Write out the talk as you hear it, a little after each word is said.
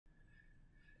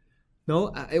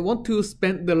No, I want to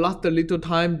spend the last little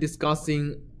time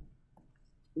discussing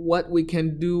what we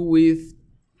can do with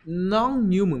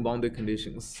non-Newman boundary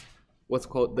conditions, what's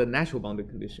called the natural boundary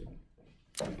condition.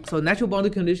 So natural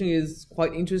boundary condition is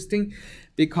quite interesting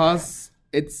because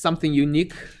it's something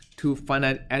unique to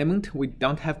finite element. We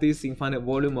don't have this in finite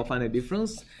volume or finite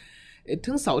difference. It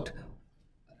turns out,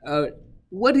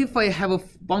 what if I have a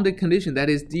boundary condition that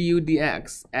is du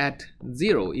dx at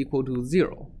 0 equal to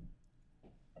 0?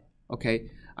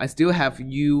 Okay, I still have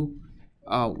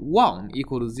u1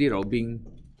 equal to 0 being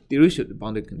Dirichlet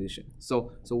boundary condition.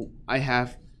 So I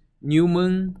have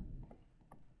Newman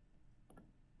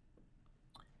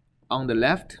on the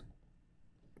left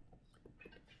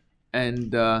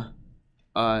and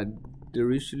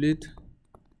Dirichlet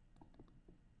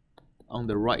on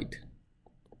the right.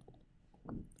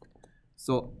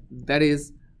 So that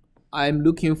is, I'm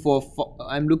looking for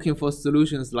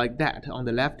solutions like that. On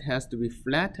the left has to be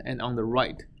flat, and on the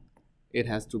right it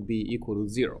has to be equal to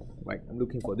 0. Right? I'm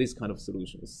looking for this kind of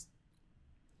solutions.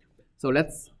 So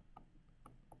let's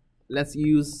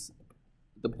use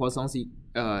the Poisson's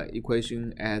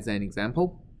equation as an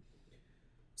example.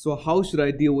 So how should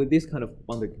I deal with this kind of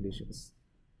boundary conditions?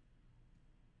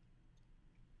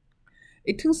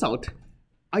 It turns out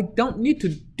I don't need to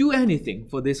do anything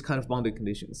for this kind of boundary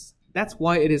conditions. That's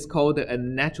why it is called a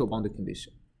natural boundary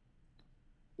condition.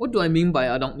 What do I mean by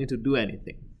I don't need to do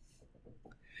anything?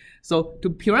 So to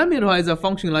parameterize a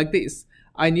function like this,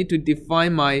 I need to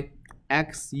define my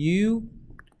xu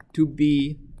to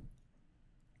be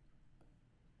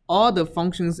all the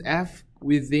functions f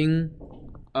within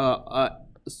a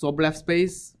Sobolev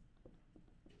space,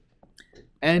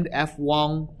 and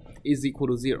f1 is equal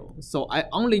to 0. So I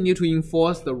only need to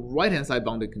enforce the right-hand side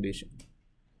boundary condition.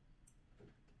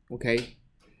 Okay,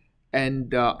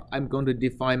 and I'm going to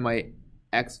define my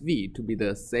xv to be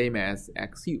the same as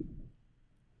xu.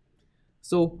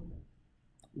 So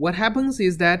what happens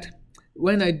is that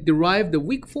when I derive the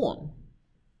weak form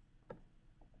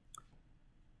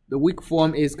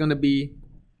is going to be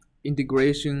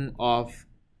integration of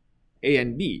a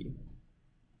and b,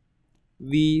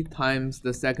 v times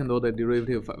the second order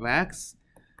derivative of x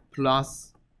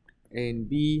plus a and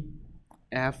b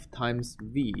f times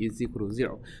v is equal to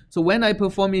 0. So when I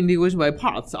perform integration by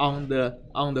parts on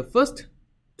the first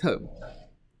term,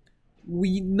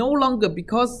 we no longer,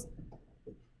 because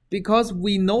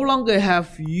we no longer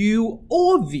have u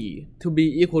or v to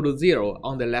be equal to 0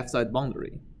 on the left side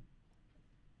boundary,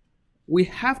 we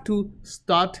have to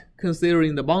start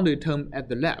considering the boundary term at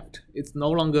the left. It's no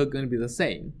longer going to be the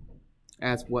same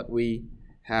as what we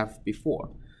have before.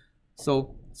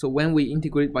 So when we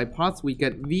integrate by parts, we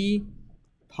get v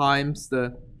times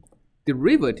the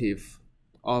derivative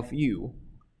of u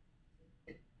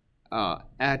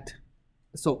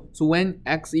so when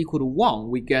x equal to 1,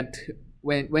 we get,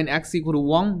 when x equal to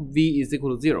 1, v is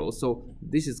equal to 0. So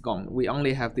this is gone. We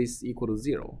only have this equal to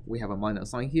 0. We have a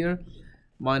minus sign here,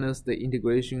 minus the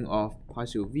integration of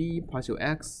partial v, partial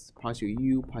x, partial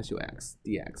u, partial x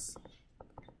dx,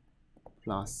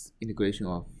 plus integration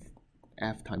of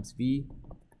f times v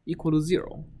equal to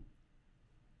 0.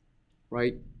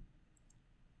 Right?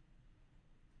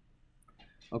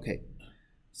 Okay,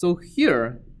 so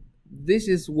here, this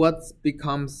is what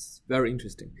becomes very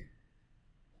interesting.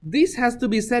 This has to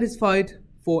be satisfied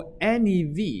for any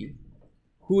v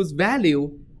whose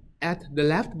value at the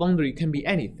left boundary can be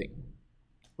anything,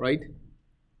 right?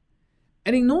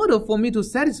 And in order for me to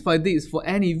satisfy this for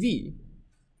any v,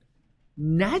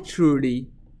 naturally,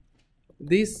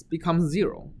 this becomes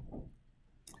 0.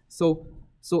 So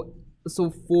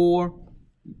for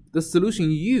the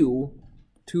solution u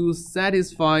to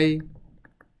satisfy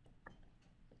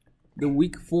the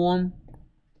weak form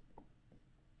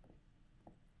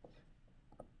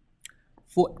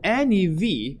for any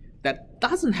v that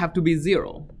doesn't have to be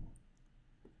 0,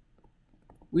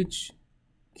 which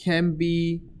can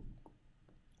be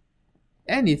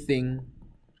anything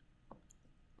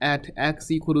at x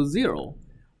equal to 0,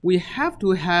 we have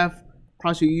to have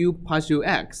partial u, partial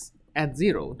x at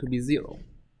 0 to be 0.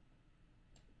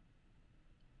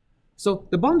 So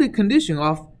the boundary condition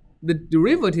of the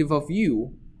derivative of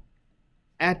u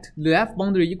at the left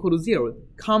boundary equal to 0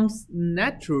 comes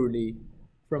naturally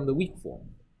from the weak form.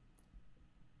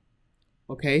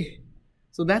 Okay,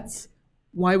 so that's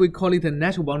why we call it a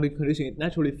natural boundary condition. It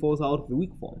naturally falls out of the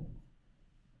weak form.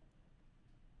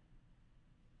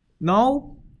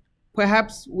 Now,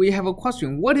 perhaps we have a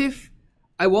question. What if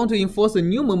I want to enforce a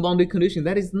Newman boundary condition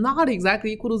that is not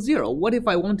exactly equal to 0? What if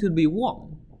I want it to be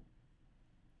 1?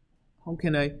 How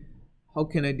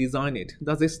can I design it?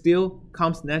 Does it still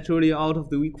comes naturally out of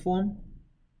the weak form?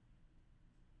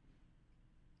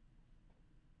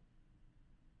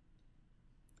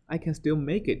 I can still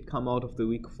make it come out of the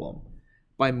weak form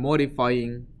by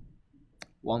modifying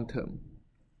one term.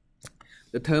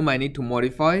 The term I need to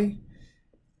modify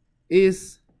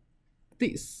is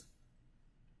this.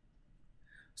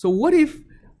 So what if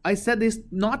I set this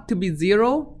not to be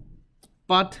 0,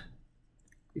 but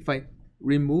if I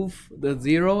remove the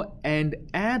 0 and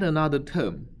add another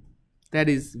term, that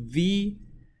is v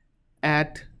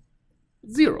at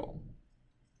 0,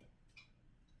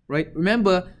 right?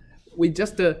 Remember, we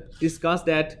just discussed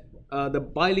that the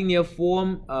bilinear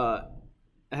form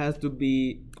has to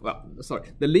be,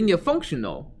 the linear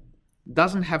functional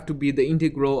doesn't have to be the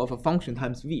integral of a function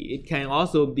times v. It can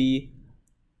also be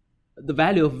the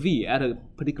value of v at a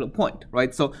particular point,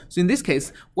 right? So in this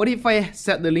case, what if I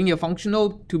set the linear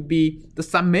functional to be the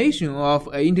summation of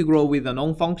an integral with a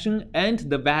known function and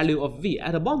the value of v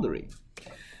at a boundary?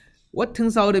 What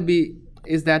turns out to be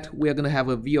is that we are going to have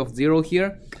a v of 0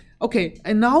 here. Okay,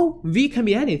 and now v can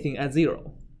be anything at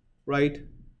 0, right?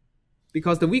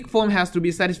 Because the weak form has to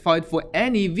be satisfied for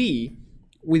any v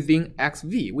within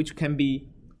xv, which can be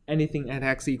anything at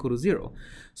x equal to 0.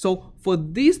 So for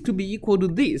this to be equal to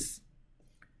this,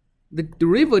 the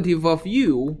derivative of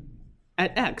u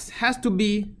at x has to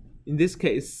be, in this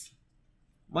case,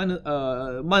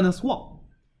 minus 1.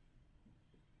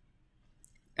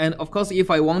 And of course,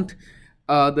 if I want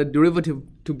the derivative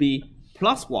to be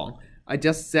plus 1, I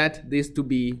just set this to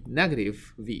be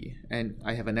negative v, and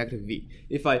I have a negative v.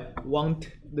 If I want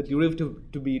the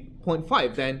derivative to be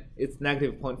 0.5, then it's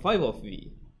negative 0.5 of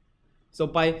v. So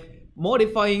by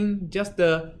modifying just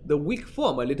the weak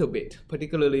form a little bit,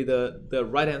 particularly the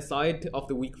right-hand side of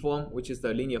the weak form, which is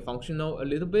the linear functional a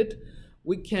little bit,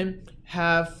 we can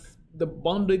have the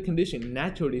boundary condition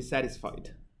naturally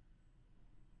satisfied.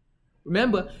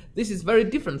 Remember, this is very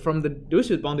different from the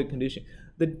Dirichlet boundary condition.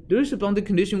 The Dirichlet boundary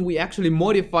condition, we actually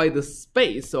modify the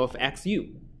space of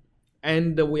xu,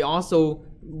 and we also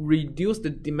reduce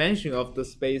the dimension of the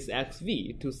space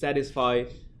xv to satisfy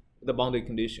the boundary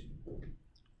condition.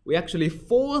 We actually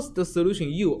force the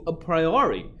solution u a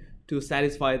priori to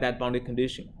satisfy that boundary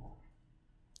condition.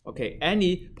 Okay,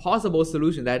 any possible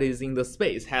solution that is in the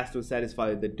space has to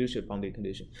satisfy the Dirichlet boundary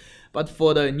condition. But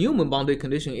for the Newman boundary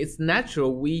condition, it's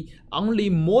natural we only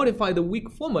modify the weak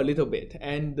form a little bit,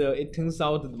 and it turns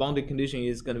out the boundary condition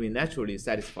is going to be naturally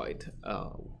satisfied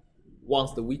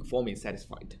once the weak form is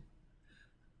satisfied.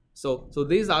 So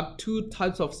these are two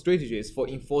types of strategies for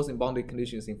enforcing boundary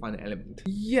conditions in finite element.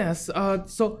 Yes,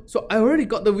 so I already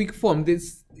got the weak form.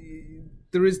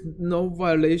 There is no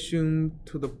violation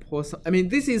to the Poisson. I mean,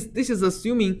 this is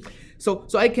assuming. So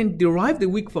I can derive the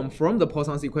weak form from the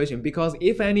Poisson's equation, because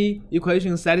if any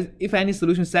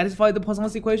solution satisfies the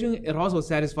Poisson's equation, it also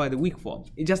satisfies the weak form.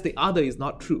 It's just the other is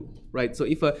not true, right? So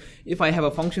if I have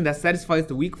a function that satisfies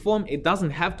the weak form, it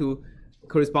doesn't have to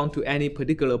correspond to any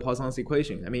particular Poisson's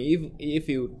equation. I mean, if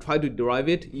you try to derive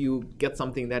it, you get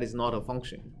something that is not a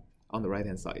function on the right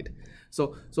hand side.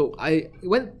 So I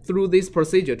went through this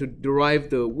procedure to derive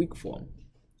the weak form.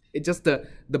 It's just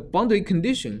the boundary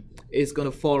condition is going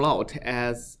to fall out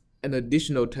as an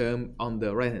additional term on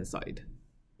the right hand side.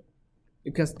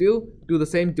 You can still do the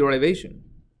same derivation.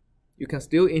 You can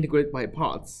still integrate by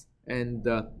parts, and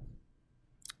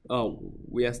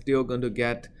we are still going to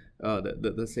get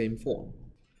the same form.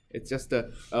 It's just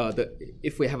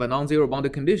if we have a non-zero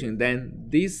boundary condition, then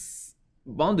this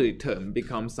boundary term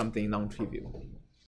becomes something non-trivial.